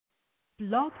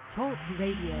Blog Talk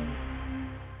Radio.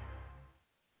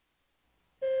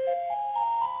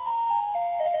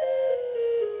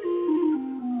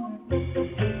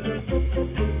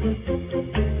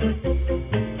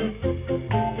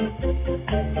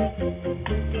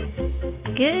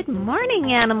 Good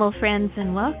morning, animal friends,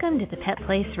 and welcome to the Pet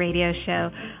Place Radio Show.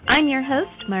 I'm your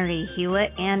host, Marie Hulett,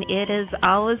 and it is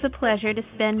always a pleasure to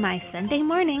spend my Sunday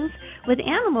mornings with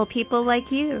animal people like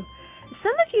you.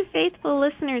 Some of you faithful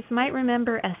listeners might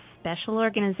remember a special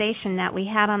organization that we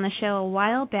had on the show a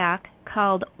while back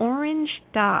called Orange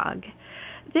Dog.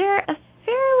 They're a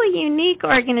fairly unique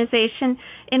organization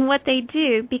in what they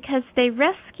do because they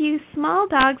rescue small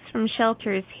dogs from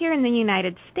shelters here in the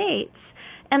United States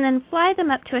and then fly them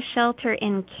up to a shelter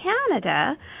in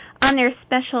Canada on their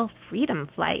special freedom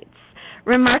flights.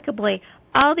 Remarkably,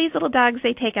 all these little dogs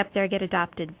they take up there get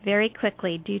adopted very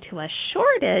quickly due to a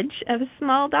shortage of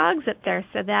small dogs up there,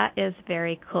 so that is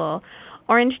very cool.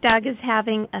 Orange Dog is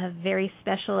having a very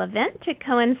special event to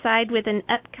coincide with an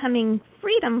upcoming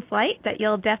freedom flight that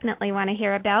you'll definitely want to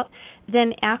hear about.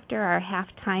 Then after our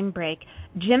halftime break,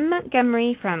 Jim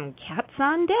Montgomery from Cats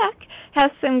on Deck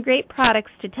has some great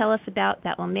products to tell us about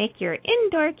that will make your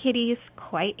indoor kitties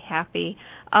quite happy.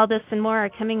 All this and more are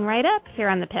coming right up here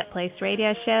on the Pet Place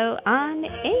Radio Show on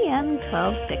AM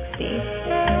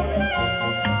 1260.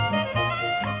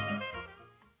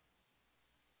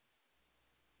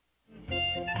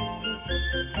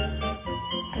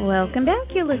 Welcome back.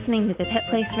 You're listening to the Pet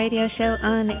Place Radio Show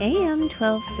on AM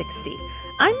 1260.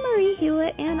 I'm Marie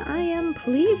Hulett, and I am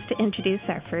pleased to introduce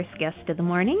our first guest of the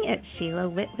morning. It's Sheila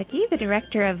Witwicky, the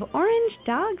director of Orange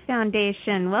Dog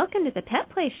Foundation. Welcome to the Pet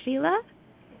Place, Sheila.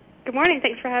 Good morning.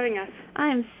 Thanks for having us.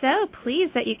 I'm so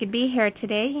pleased that you could be here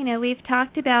today. You know, we've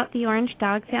talked about the Orange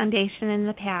Dog Foundation in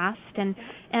the past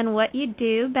and what you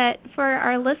do, but for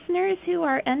our listeners who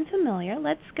are unfamiliar,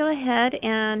 let's go ahead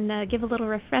and give a little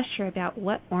refresher about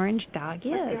what Orange Dog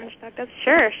is. What the Orange Dog does?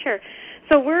 Sure.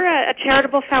 So we're a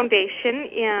charitable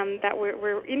foundation that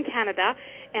we're in Canada,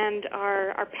 and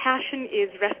our passion is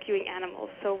rescuing animals.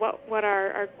 So what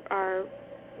our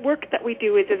work that we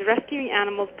do is rescuing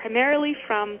animals primarily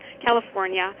from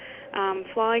California,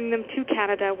 flying them to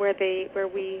Canada where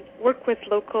we work with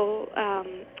local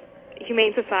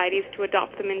humane societies to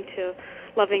adopt them into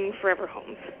loving forever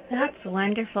homes. That's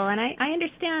wonderful. And I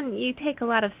understand you take a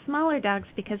lot of smaller dogs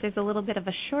because there's a little bit of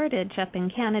a shortage up in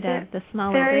Canada, the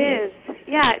smaller breeds. There is.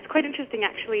 Yeah, it's quite interesting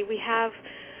actually. We have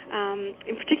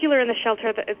in particular in the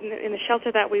shelter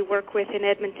that we work with in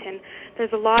Edmonton,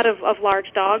 there's a lot of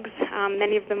large dogs.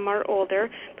 Many of them are older,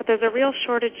 but there's a real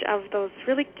shortage of those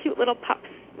really cute little pups,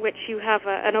 which you have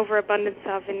an overabundance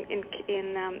of in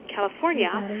California.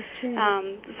 That is true.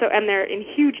 And they're in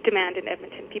huge demand in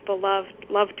Edmonton. People love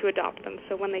to adopt them.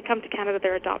 So when they come to Canada,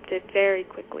 they're adopted very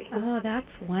quickly. Oh, that's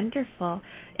wonderful.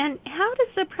 And how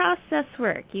does the process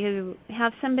work? You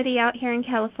have somebody out here in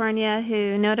California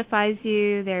who notifies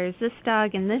you there's this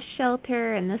dog in this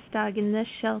shelter and this dog in this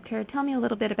shelter. Tell me a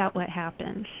little bit about what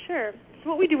happens. Sure. So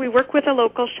what we do, we work with a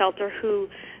local shelter who,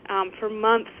 for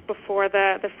months before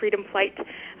the Freedom Flight,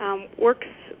 works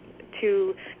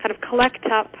to kind of collect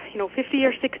up, 50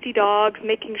 or 60 dogs,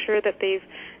 making sure that they've,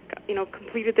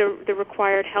 completed the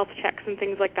required health checks and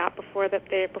things like that before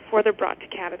they're brought to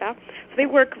Canada. So they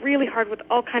work really hard with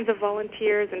all kinds of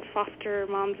volunteers and foster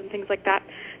moms and things like that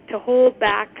to hold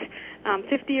back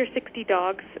 50 or 60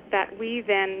 dogs that we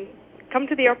then come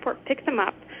to the airport, pick them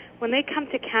up. When they come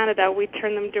to Canada, we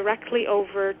turn them directly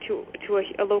over to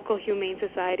a local humane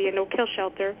society, a no-kill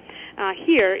shelter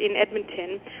here in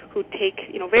Edmonton, who take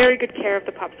very good care of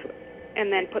the pups and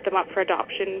then put them up for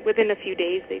adoption. Within a few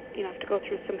days, they have to go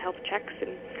through some health checks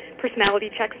and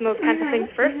personality checks and those kinds of things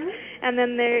first, and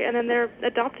then they're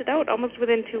adopted out almost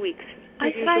within 2 weeks.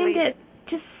 I find it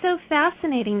just so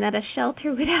fascinating that a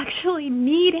shelter would actually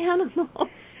need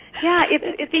animals. Yeah,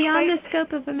 it's beyond the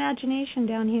scope of imagination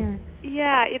down here.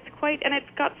 Yeah, it's quite, and it's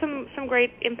got some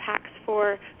great impacts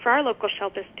for our local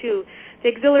shelters too. The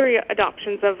auxiliary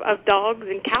adoptions of dogs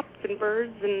and cats and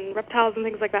birds and reptiles and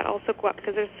things like that also go up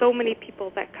because there's so many people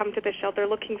that come to the shelter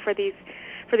looking for these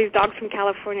dogs from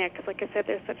California because, like I said,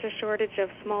 there's such a shortage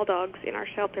of small dogs in our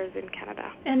shelters in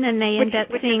Canada. And then they end up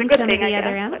seeing some of the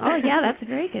other animals. Oh, yeah, that's a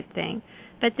very good thing.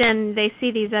 But then they see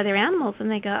these other animals and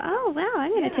they go, oh, wow, I'm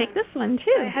going to take this one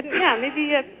too.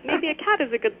 Maybe a cat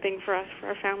is a good thing for us, for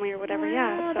our family or whatever.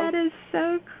 Wow, that is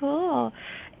so cool.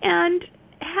 And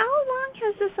how long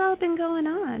has this all been going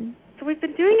on? So we've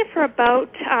been doing it for about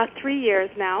 3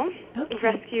 years now. Okay. We've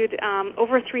rescued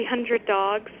over 300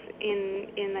 dogs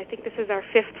in I think this is our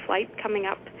 5th flight coming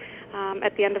up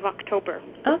at the end of October.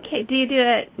 Okay. Do you do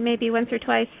it maybe once or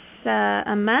twice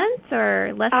a month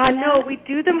or less than that? No, we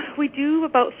do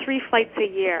about 3 flights a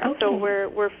year. Okay. So we're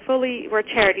a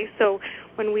charity. So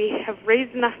when we have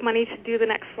raised enough money to do the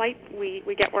next flight, we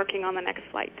get working on the next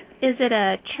flight. Is it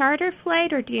a charter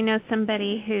flight, or do you know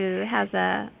somebody who has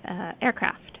a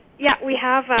aircraft? Yeah, we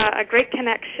have a great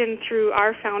connection through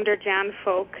our founder, Jan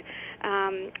Folk,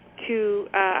 to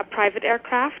a private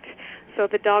aircraft. So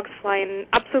the dogs fly in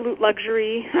absolute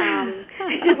luxury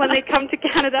when they come to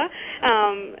Canada.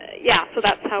 So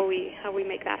that's how we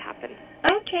make that happen.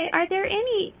 Okay. Are there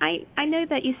any? I know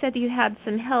that you said you had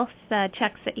some health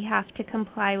checks that you have to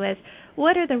comply with.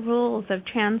 What are the rules of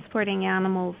transporting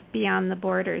animals beyond the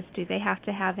borders? Do they have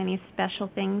to have any special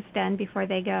things done before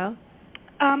they go?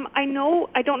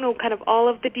 I don't know kind of all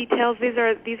of the details.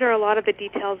 These are a lot of the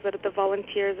details that the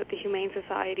volunteers at the Humane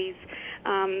Societies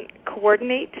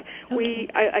coordinate. Okay.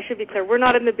 I should be clear, we're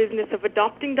not in the business of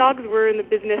adopting dogs. We're in the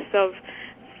business of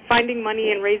finding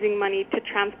money and raising money to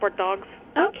transport dogs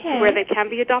to where they can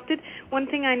be adopted. One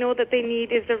thing I know that they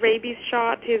need is the rabies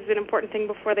shot is an important thing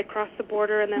before they cross the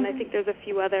border, and then I think there's a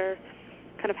few other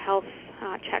kind of health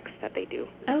checks that they do.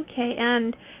 Okay,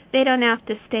 and they don't have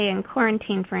to stay in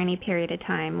quarantine for any period of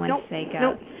time once they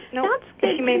go? No. That's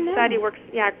good. The Humane Society works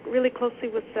really closely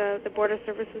with the Border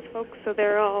Services folks, so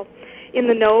they're all in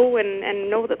the know and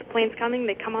know that the plane's coming.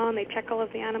 They come on, they check all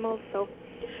of the animals, so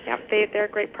they're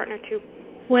a great partner too.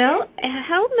 Well,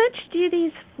 how much do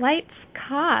these flights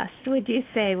cost, would you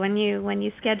say, when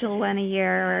you schedule one a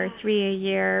year or 3 a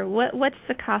year? What's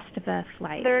the cost of a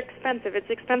flight? They're expensive. It's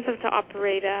expensive to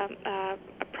operate a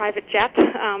private jet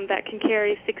that can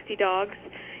carry 60 dogs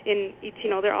in each.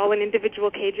 They're all in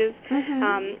individual cages.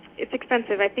 It's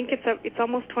expensive. I think it's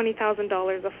almost $20,000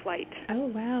 a flight. Oh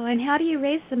wow! And how do you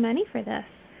raise the money for this?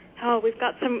 Oh, we've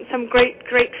got some great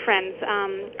friends.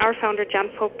 Our founder,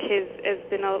 Jan Folk, has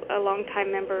been a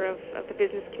long-time member of the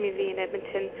business community in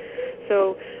Edmonton,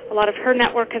 so a lot of her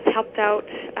network has helped out,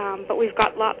 but we've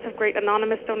got lots of great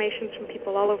anonymous donations from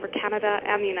people all over Canada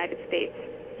and the United States.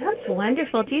 That's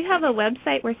wonderful. Do you have a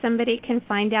website where somebody can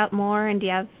find out more, and do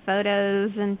you have photos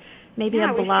and maybe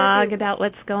a blog about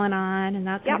what's going on and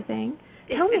that sort of thing?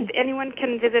 Tell me. Anyone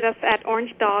can visit us at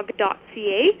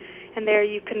orangedog.ca, and there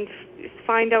you can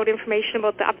find out information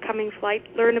about the upcoming flight,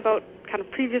 learn about kind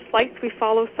of previous flights. We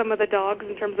follow some of the dogs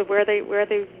in terms of where they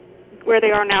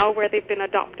are now, where they've been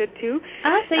adopted to.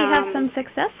 So you have some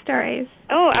success stories.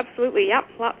 Oh, absolutely.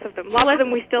 Yep, lots of them. Lots of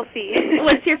them we still see.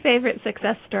 What's your favorite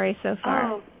success story so far?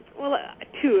 Oh, well,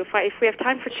 two, if we have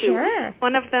time for two. Sure.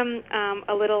 One of them,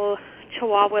 a little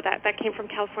Chihuahua that came from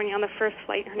California on the first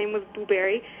flight. Her name was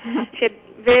Blueberry. She had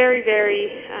very, very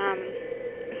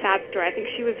sad story. I think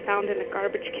she was found in a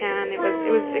garbage can. It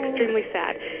was extremely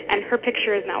sad. And her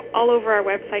picture is now all over our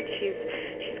website. She's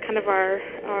kind of our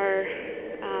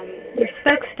your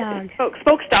spokes dog.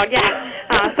 Spokes dog,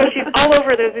 yeah. So she's all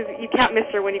over. You can't miss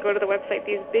her when you go to the website.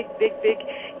 These big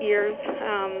ears.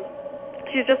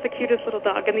 She's just the cutest little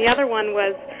dog. And the other one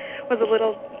was a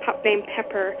little pup named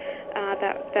Pepper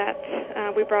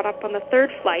that we brought up on the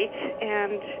third flight.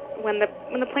 And when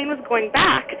the plane was going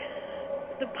back,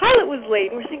 the pilot was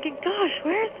late. And we're thinking, gosh,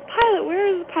 where is the pilot? Where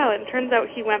is the pilot? And it turns out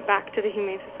he went back to the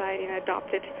Humane Society and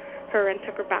adopted her and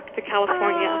took her back to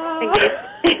California and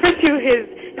gave her to his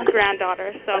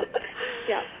granddaughter. So,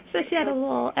 yeah. So she had a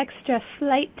little extra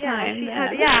flight time.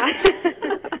 Yeah.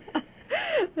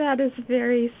 That is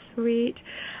very sweet.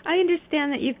 I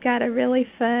understand that you've got a really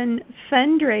fun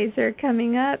fundraiser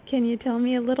coming up. Can you tell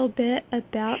me a little bit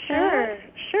about that?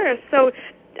 Sure. So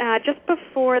just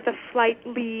before the flight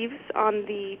leaves on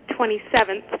the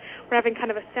 27th, we're having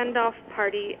kind of a send-off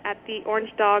party at the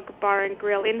Orange Dog Bar and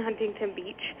Grill in Huntington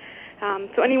Beach.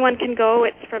 So anyone can go.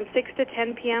 It's from 6 to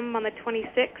 10 p.m. on the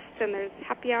 26th, and there's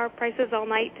happy hour prices all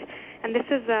night. And this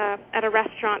is at a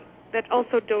restaurant that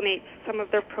also donates some of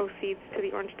their proceeds to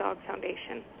the Orange Dog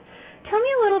Foundation. Tell me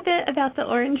a little bit about the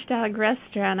Orange Dog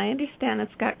restaurant. I understand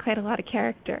it's got quite a lot of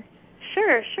character.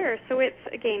 Sure. So it's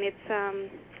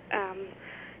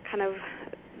kind of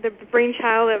the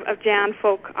brainchild of Jan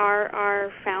Folk,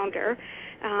 our founder.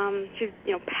 She's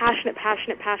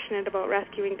passionate about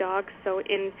rescuing dogs. So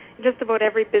in just about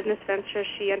every business venture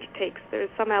she undertakes, there's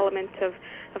some element of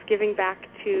giving back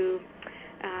to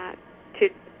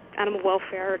animal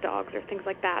welfare or dogs or things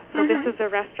like that. So this is a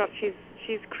restaurant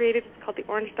she's created. It's called the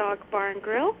Orange Dog Bar and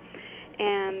Grill,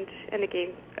 and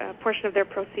again, a portion of their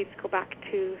proceeds go back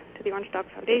to the Orange Dog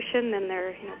Foundation, and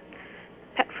they're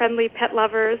pet-friendly, pet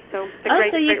lovers. So it's a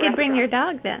great you restaurant. Could bring your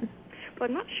dog then. Well,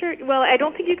 I'm not sure. Well, I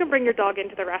don't think you can bring your dog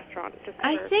into the restaurant.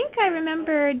 I think I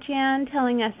remember Jan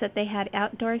telling us that they had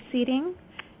outdoor seating,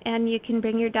 And you can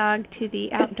bring your dog to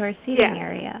the outdoor seating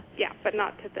area. Yeah, but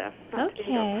not to the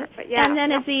indoor part. But And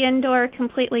then is the indoor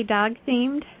completely dog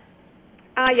themed?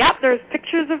 There's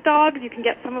pictures of dogs. You can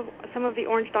get some of the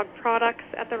Orange Dog products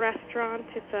at the restaurant.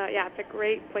 It's a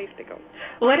great place to go.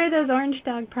 What are those Orange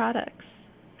Dog products?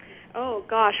 Oh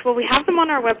gosh, well we have them on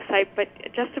our website, but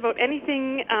just about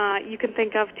anything you can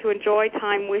think of to enjoy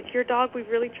time with your dog. We've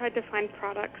really tried to find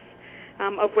products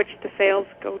of which the sales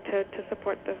go to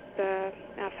support the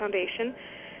foundation.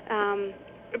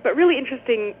 But really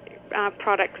interesting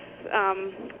products.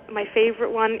 My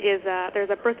favorite one is there's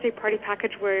a birthday party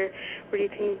package where you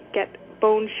can get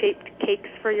bone-shaped cakes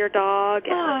for your dog,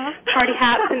 and party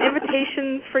hats and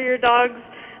invitations for your dog's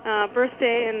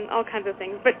birthday, and all kinds of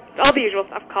things. But all the usual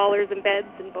stuff, collars and beds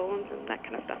and bones and that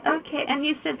kind of stuff. Okay, and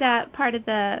you said that part of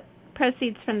the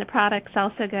proceeds from the products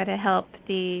also go to help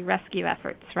the rescue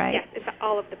efforts, right? Yes, it's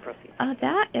all of the proceeds. Oh,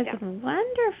 that is wonderful.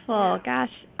 Yeah.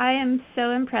 Gosh, I am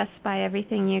so impressed by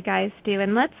everything you guys do.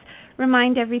 And let's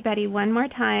remind everybody one more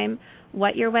time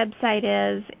what your website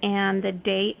is and the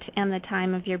date and the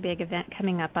time of your big event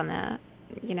coming up on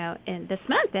in this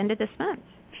month, end of this month.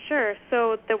 Sure.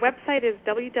 So the website is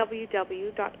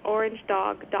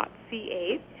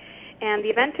www.orangedog.ca. And the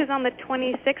event is on the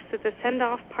 26th. It's a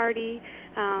send-off party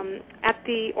at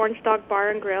the Orange Dog Bar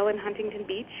and Grill in Huntington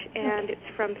Beach, and it's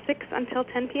from 6 until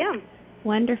 10 p.m.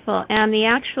 Wonderful. And the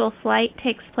actual flight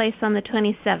takes place on the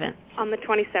 27th. On the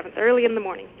 27th, early in the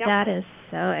morning. Yep. That is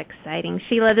so exciting.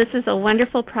 Sheila, this is a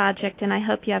wonderful project, and I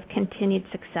hope you have continued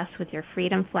success with your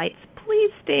Freedom Flights.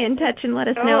 Please stay in touch and let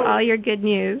us know all your good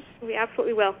news. We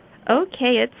absolutely will.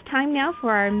 Okay, it's time now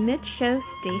for our mid-show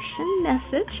station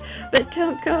message, but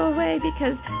don't go away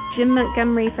because Jim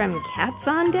Montgomery from Cats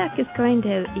on Deck is going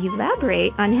to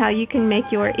elaborate on how you can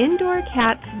make your indoor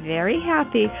cats very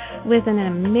happy with an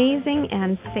amazing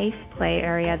and safe play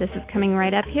area. This is coming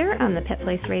right up here on the Pet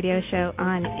Place Radio Show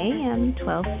on AM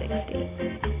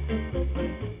 1260.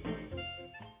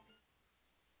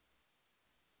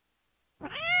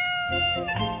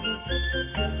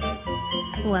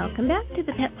 Welcome back to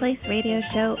the Pet Place Radio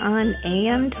Show on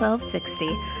AM 1260.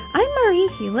 I'm Marie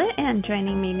Hulett, and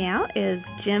joining me now is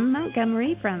Jim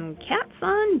Montgomery from Cats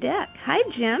on Deck. Hi,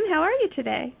 Jim. How are you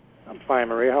today? I'm fine,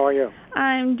 Marie. How are you?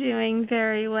 I'm doing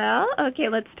very well. Okay,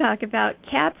 let's talk about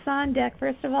Cats on Deck.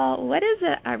 First of all, what is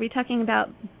it? Are we talking about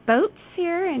boats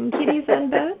here and kitties on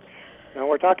boats? No,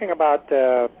 we're talking about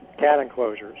cat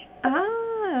enclosures.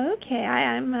 Oh, okay.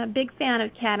 I'm a big fan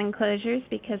of cat enclosures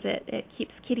because it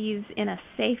keeps kitties in a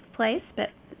safe place, but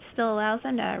it still allows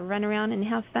them to run around and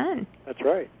have fun. That's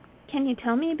right. Can you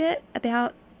tell me a bit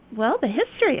about, the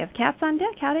history of Cats on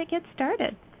Deck? How did it get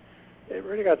started? It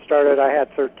really got started. I had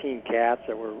 13 cats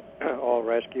that were all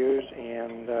rescues,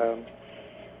 and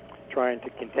trying to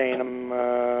contain them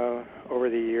over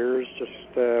the years, just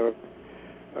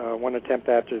one attempt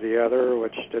after the other,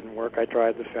 which didn't work. I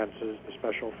tried the fences, the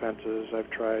special fences. I've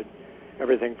tried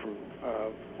everything from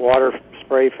water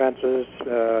spray fences.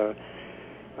 To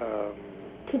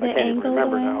the I can't even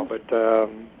remember now, but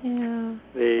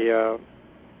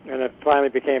and it finally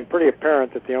became pretty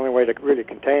apparent that the only way to really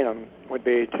contain them would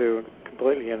be to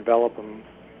completely envelop them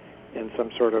in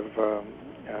some sort of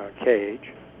cage,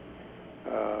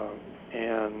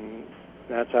 and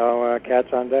that's how Cats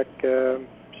on Deck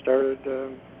started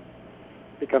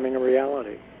becoming a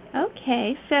reality.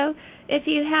 Okay, so if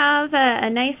you have a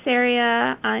nice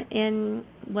area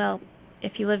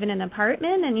if you live in an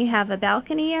apartment and you have a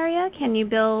balcony area, can you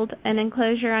build an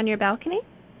enclosure on your balcony?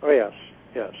 Oh, yes.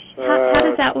 How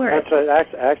does that work?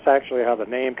 That's actually how the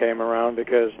name came around,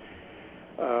 because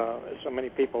so many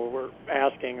people were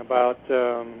asking about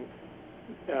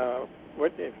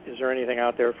is there anything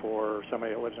out there for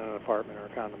somebody that lives in an apartment or a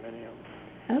condominium.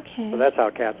 Okay. So that's how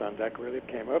Cats on Deck really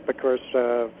came up. Of course,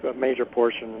 a major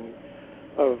portion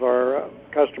of our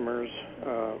customers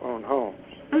own homes.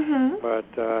 Mm-hmm. But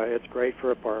it's great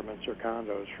for apartments or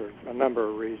condos for a number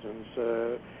of reasons.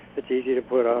 It's easy to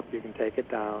put up. You can take it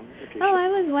down. I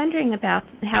was wondering about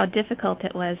how difficult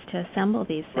it was to assemble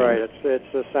these things. Right.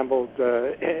 It's assembled.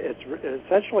 It's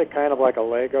essentially kind of like a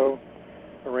Lego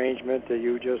arrangement that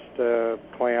you just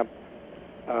clamp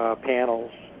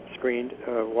panels, screened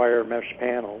wire mesh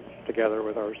panels together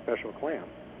with our special clamp.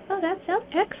 Oh, that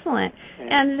sounds excellent.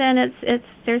 And then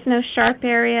there's no sharp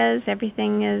areas.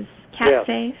 Everything is cat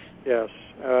safe. Yes.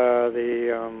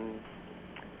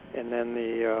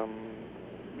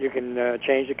 You can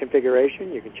change the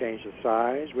configuration. You can change the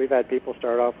size. We've had people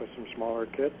start off with some smaller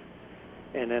kits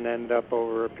and then end up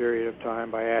over a period of time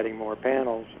by adding more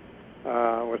panels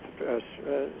with a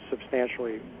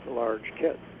substantially large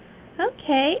kit.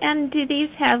 Okay, and do these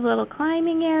have little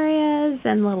climbing areas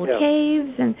and little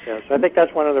caves? And yes, I think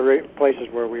that's one of the places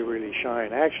where we really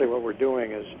shine. Actually, what we're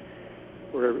doing is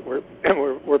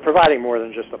we're providing more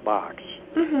than just a box.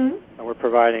 Mm-hmm. And we're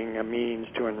providing a means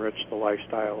to enrich the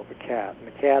lifestyle of a cat. And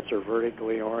the cats are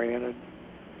vertically oriented,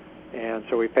 and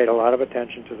so we paid a lot of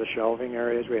attention to the shelving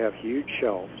areas. We have huge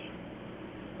shelves.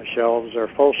 The shelves are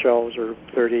full shelves are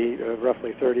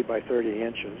roughly 30 by 30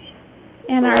 inches.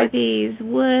 And are these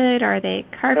wood? Are they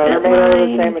carpet lined? They're made out of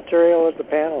the same material as the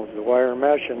panels, the wire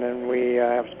mesh, and then we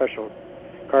have special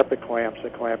carpet clamps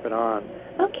that clamp it on.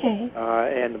 Okay.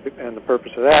 And the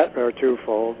purpose of that are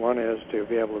twofold. One is to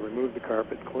be able to remove the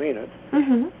carpet, clean it,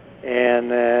 mm-hmm.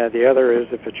 and the other is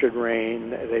if it should rain,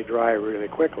 they dry really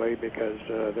quickly because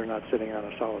they're not sitting on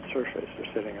a solid surface.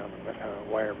 They're sitting on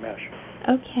a wire mesh.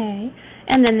 Okay.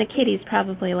 And then the kitties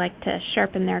probably like to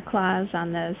sharpen their claws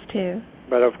on those too.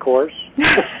 But of course.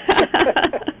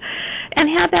 And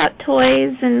how about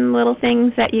toys and little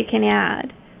things that you can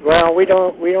add? Well, we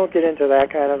don't get into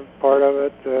that kind of part of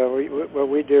it. What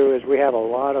we do is we have a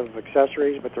lot of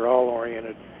accessories, but they're all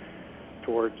oriented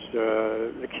towards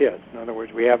the kids. In other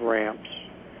words, we have ramps.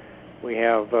 We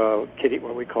have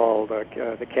what we call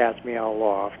the Cat's Meow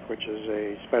Loft, which is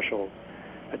a special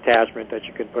attachment that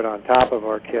you can put on top of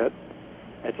our kit.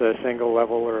 It's a single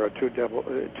level or a two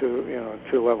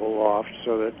level loft,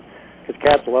 so that because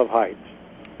cats love heights.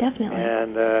 Definitely.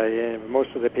 And most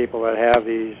of the people that have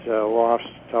these lofts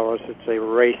tell us it's a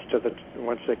race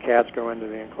once the cats go into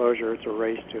the enclosure, it's a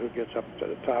race to who gets up to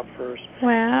the top first.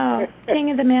 Wow, king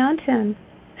of the mountain.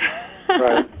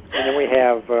 Right. And then we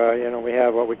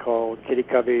have what we call kitty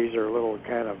cubbies, or little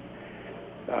kind of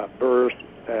berths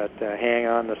that hang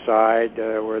on the side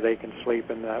where they can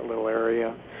sleep in that little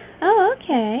area. Oh,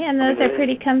 okay. And those are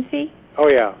pretty comfy? Oh,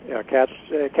 yeah. Cats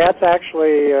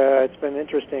actually, it's been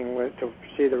interesting to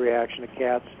see the reaction of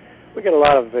cats. We get a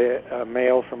lot of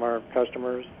mail from our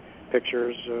customers,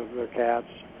 pictures of their cats.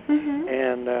 Mm-hmm.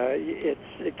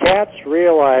 And cats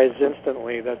realize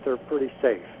instantly that they're pretty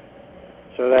safe,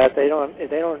 so that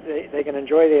they can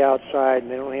enjoy the outside,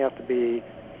 and they don't have to be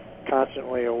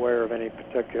constantly aware of any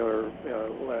particular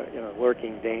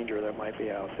lurking danger that might be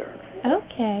out there.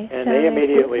 Okay. And they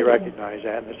immediately recognize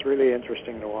that, and it's really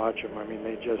interesting to watch them. I mean,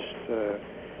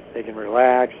 they can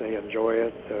relax, they enjoy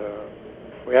it.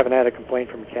 We haven't had a complaint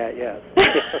from a cat yet.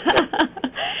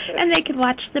 And they could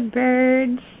watch the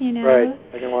birds, Right.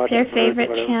 They can watch their the birds, favorite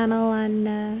whatever. channel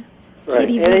on Right.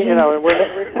 TV And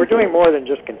we're doing more than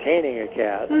just containing a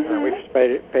cat. Mm-hmm.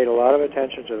 We've paid a lot of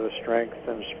attention to the strength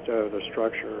and the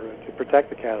structure to protect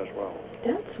the cat as well.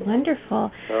 That's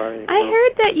wonderful. So, I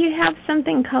heard that you have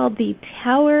something called the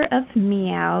Tower of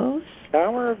Meows.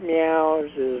 Tower of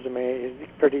Meows is amazing.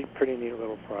 Pretty neat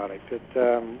little product.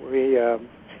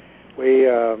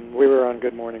 We were on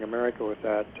Good Morning America with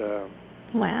that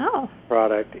Wow.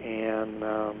 product, and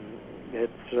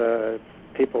it's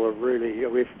people are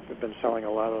we've been selling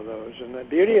a lot of those. And the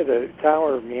beauty of the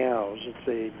Tower of Meows, it's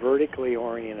a vertically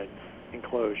oriented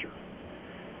enclosure,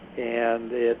 and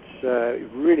it's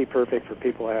really perfect for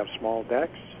people who have small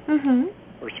decks. Mm-hmm.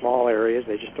 Or small areas.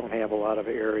 They just don't have a lot of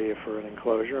area for an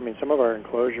enclosure. I mean, some of our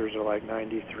enclosures are like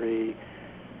 93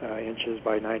 inches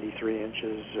by 93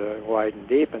 inches wide and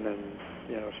deep, and then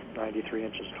 93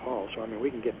 inches tall. So I mean,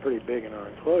 we can get pretty big in our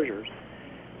enclosures.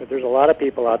 But there's a lot of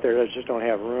people out there that just don't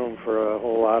have room for a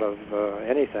whole lot of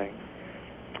anything.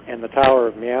 And the Tower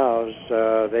of Meows,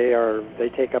 they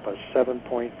take up a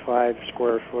 7.5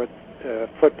 square foot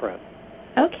footprint.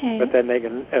 Okay. But then they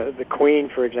can, the Queen,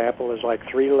 for example, is like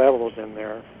 3 levels in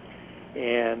there,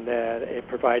 and it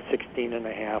provides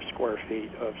 16.5 square feet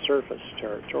of surface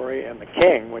territory. And the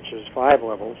King, which is 5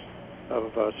 levels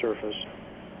of surface,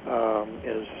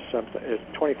 is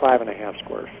 25.5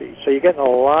 square feet. So you're getting a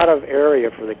lot of area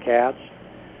for the cats,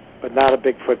 but not a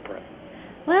big footprint.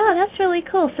 Wow, that's really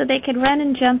cool. So they could run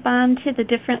and jump onto the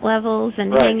different levels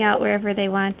and Right. hang out wherever they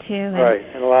want to. Right,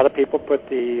 and a lot of people put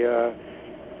the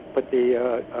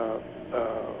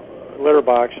litter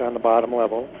box on the bottom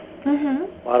level.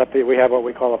 Mm-hmm. A lot of people, we have what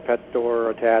we call a pet door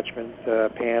attachment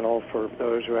panel for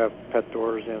those who have pet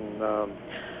doors in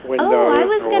windows. Oh, I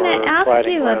was going to ask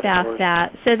you about doors.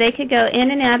 that. So they could go in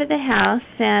and out of the house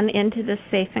and into the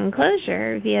safe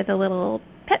enclosure via the little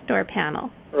pet door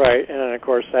panel. Right, and then of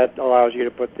course that allows you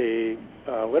to put the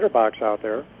litter box out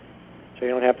there, so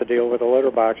you don't have to deal with a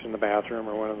litter box in the bathroom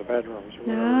or one of the bedrooms.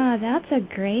 Ah, that's a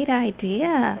great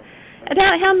idea.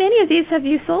 About how many of these have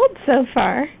you sold so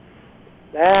far?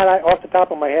 That, off the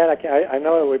top of my head, I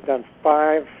know that we've done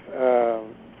 5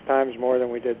 times more than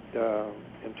we did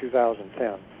in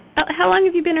 2010. How long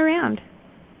have you been around?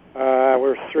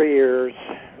 We're 3 years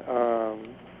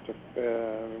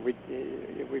We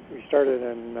started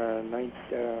in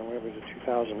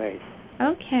 2008.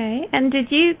 Okay. And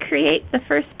did you create the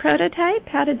first prototype?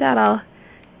 How did that all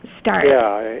start? Yeah,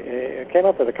 I came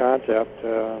up with a concept.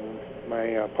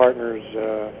 My partner's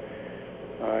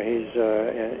he's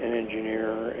an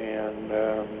engineer, and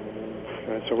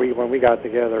so when we got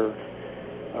together,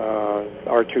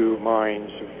 our two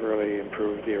minds have really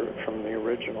improved from the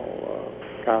original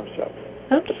concept.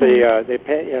 Okay.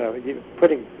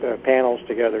 Putting panels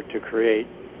together to create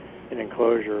an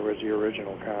enclosure was the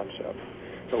original concept.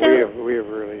 So we have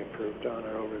really improved on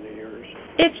it over the years.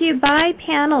 If you buy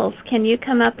panels, can you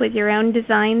come up with your own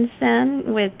designs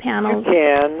then with panels? You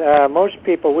can. Most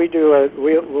people we'll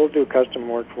do custom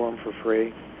work for them for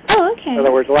free. Oh, okay. In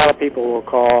other words, a lot of people will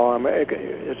call.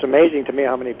 It's amazing to me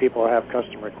how many people have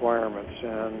custom requirements,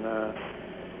 and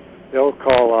they'll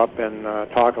call up and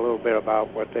talk a little bit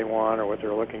about what they want or what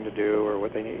they're looking to do or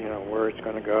what they need, where it's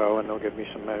going to go, and they'll give me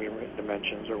some measurement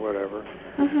dimensions or whatever.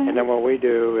 Mm-hmm. And then what we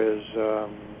do is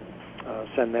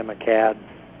send them a CAD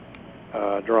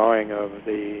drawing of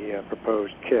the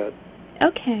proposed kit.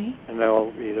 Okay. And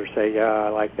they'll either say, yeah, I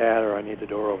like that, or I need the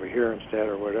door over here instead,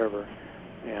 or whatever,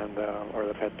 and or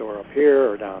the pet door up here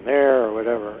or down there or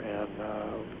whatever, and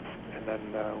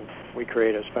then we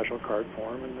create a special card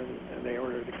for them, and they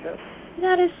order the kit.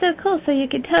 That is so cool. So you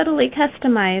could totally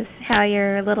customize how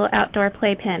your little outdoor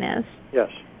playpen is. Yes.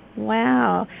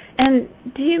 Wow. And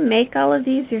do you make all of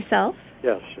these yourself?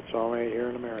 Yes, it's all made here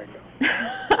in America.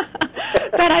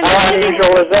 But how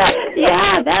unusual is that?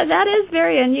 Yeah, that is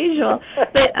very unusual.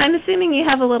 But I'm assuming you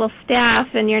have a little staff,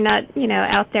 and you're not,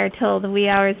 out there till the wee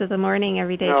hours of the morning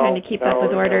every day trying to keep up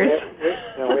with orders.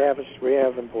 We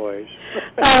have employees.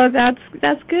 Oh,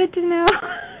 that's good to know.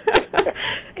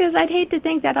 Because I'd hate to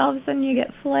think that all of a sudden you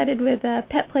get flooded with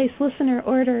Pet Place listener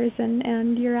orders,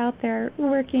 and you're out there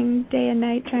working day and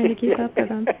night trying to keep up with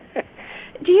them.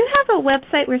 Do you have a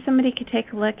website where somebody could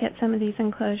take a look at some of these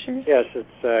enclosures? Yes,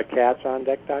 it's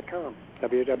catsondeck.com.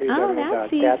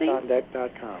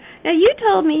 www.catsondeck.com. Now, you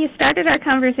told me you started our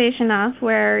conversation off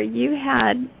where you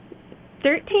had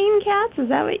 13 cats. Is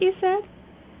that what you said?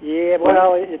 Yeah,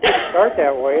 well, it didn't start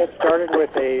that way. It started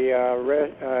with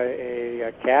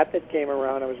a cat that came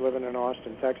around. I was living in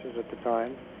Austin, Texas at the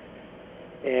time,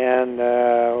 and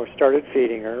started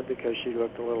feeding her because she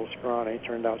looked a little scrawny.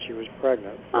 Turned out she was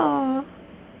pregnant. Aww.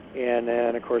 And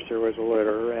then, of course, there was a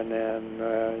litter, and then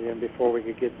before we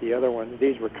could get the other one,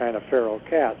 these were kind of feral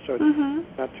cats, so it's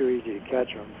not too easy to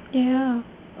catch them. Yeah.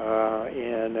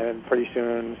 And then pretty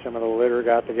soon some of the litter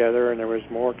got together, and there was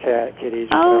more kitties.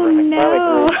 Oh,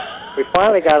 no. We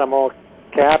finally got them all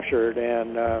captured,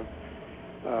 and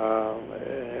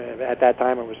at that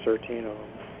time it was 13 of them.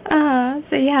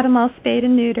 So you had them all spayed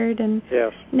and neutered, and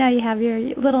yes. Now you have your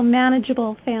little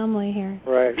manageable family here.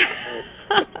 Right.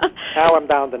 Now I'm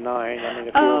down to 9. I mean,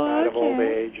 a few died of old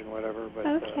age and whatever. But,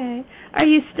 okay. Are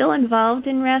you still involved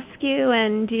in rescue,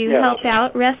 and do you help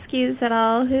out rescues at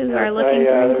all who are looking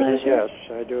for enclosures? Yes,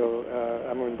 I do.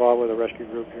 I'm involved with a rescue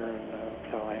group here in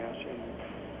Tallahassee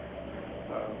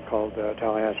called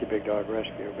Tallahassee Big Dog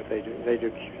Rescue. But they do.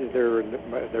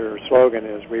 Their slogan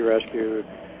is "We rescue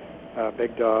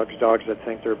big dogs that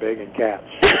think they're big, and cats."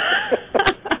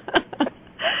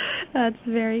 That's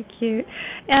very cute.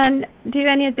 And do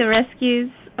any of the rescues,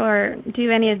 or do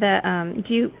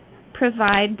you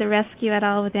provide the rescue at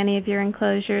all with any of your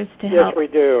enclosures to help? Yes, we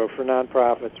do. For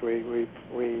nonprofits, we've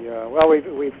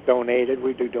donated.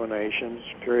 We do donations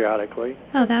periodically.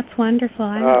 Oh, that's wonderful.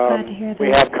 I'm glad to hear that. We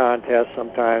have contests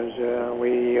sometimes.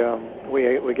 We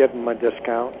give them a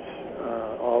discount.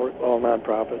 All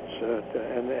nonprofits,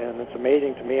 and it's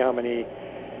amazing to me how many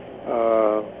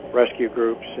rescue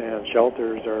groups and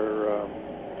shelters are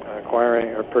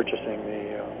acquiring or purchasing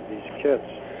these kits.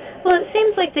 Well, it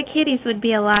seems like the kitties would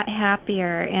be a lot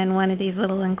happier in one of these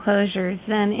little enclosures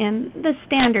than in the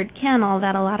standard kennel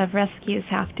that a lot of rescues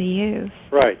have to use.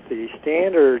 Right. The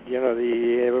standard,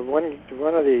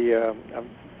 one of the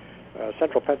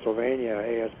Central Pennsylvania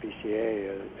ASPCA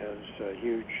is a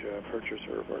huge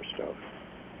purchaser of our stuff.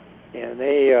 And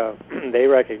they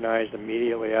recognized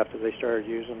immediately after they started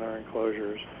using our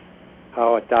enclosures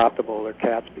how adoptable their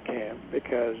cats became,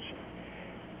 because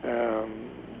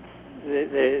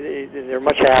they're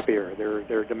much happier.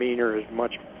 Their demeanor is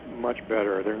much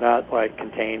better. They're not like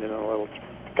contained in a little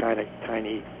kind of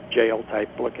tiny jail type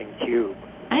looking cube.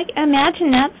 I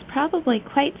imagine that's probably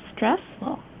quite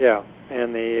stressful. Yeah,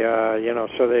 and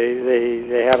so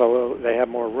they have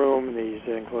more room. These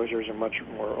enclosures are much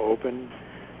more open.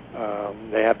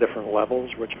 They have different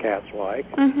levels, which cats like.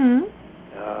 Mm-hmm.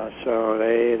 So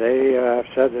they have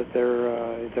said that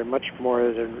they're much more,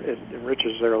 it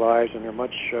enriches their lives, and they're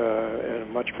much in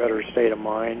a much better state of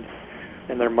mind,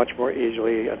 and they're much more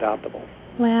easily adoptable.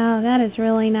 Wow, that is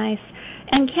really nice.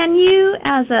 And can you,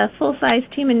 as a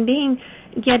full-sized human being,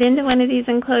 get into one of these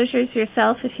enclosures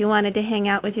yourself if you wanted to hang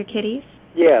out with your kitties?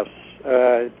 Yes.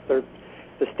 The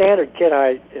standard kid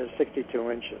height is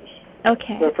 62 inches.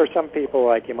 Okay. So for some people,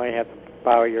 like, you might have to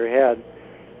bow your head,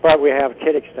 but we have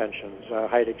kid extensions,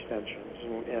 height extensions,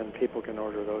 and people can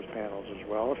order those panels as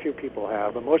well. A few people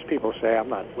have, but most people say, I'm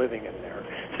not living in there.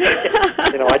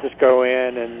 I just go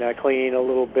in and clean a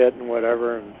little bit and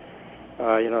whatever, and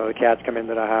the cats come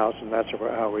into the house, and that's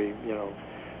how we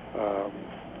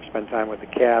spend time with the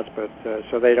cats. But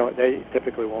so they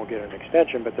typically won't get an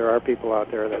extension, but there are people out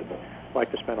there that like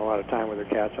to spend a lot of time with their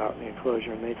cats out in the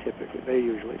enclosure, and they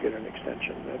usually get an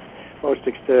extension. Most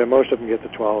of them get the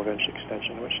 12-inch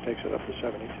extension, which takes it up to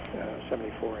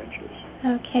 74 inches.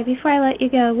 Okay, before I let you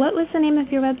go, what was the name of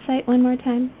your website one more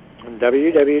time?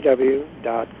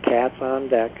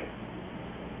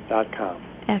 www.catsondeck.com.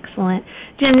 Excellent.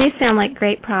 Jim, these sound like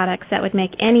great products that would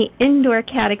make any indoor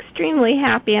cat extremely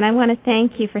happy, and I want to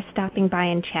thank you for stopping by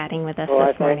and chatting with us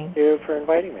this morning. Thank you for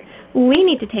inviting me. We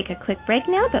need to take a quick break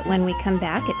now, but when we come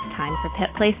back, it's time for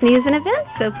Pet Place News and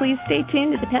Events, so please stay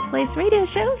tuned to the Pet Place Radio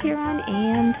Show here on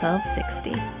AM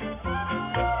 1260.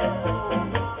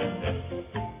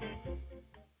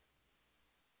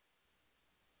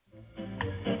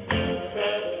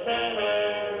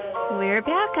 We're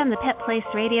back on the Pet Place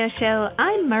Radio Show.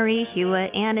 I'm Marie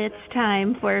Hulett, and it's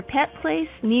time for Pet Place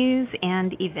News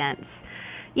and Events.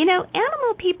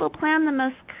 Animal people plan the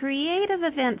most creative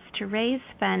events to raise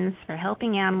funds for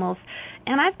helping animals,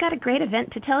 and I've got a great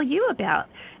event to tell you about.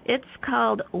 It's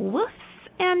called Woofs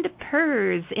and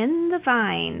Purrs in the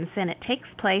Vines, and it takes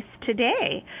place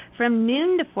today from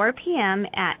noon to 4 p.m.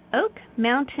 at Oak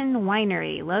Mountain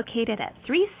Winery, located at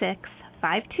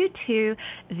 36522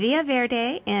 Via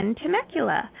Verde in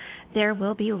Temecula. There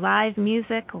will be live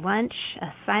music, lunch,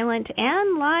 a silent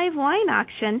and live wine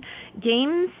auction,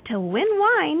 games to win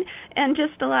wine, and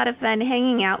just a lot of fun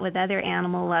hanging out with other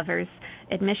animal lovers.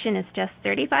 Admission is just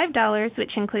 $35,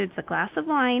 which includes a glass of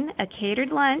wine, a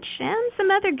catered lunch, and some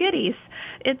other goodies.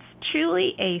 It's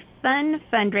truly a fun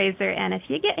fundraiser, and if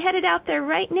you get headed out there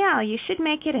right now, you should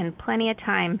make it in plenty of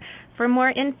time. For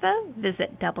more info,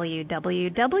 visit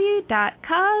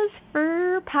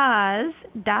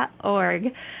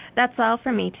www.causeforpaws.org. That's all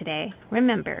for me today.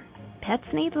 Remember, pets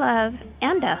need love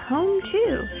and a home,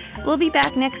 too. We'll be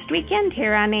back next weekend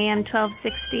here on AM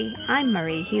 1260. I'm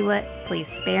Marie Hulett. Please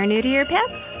spare new to your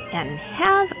pets and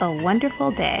have a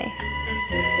wonderful day.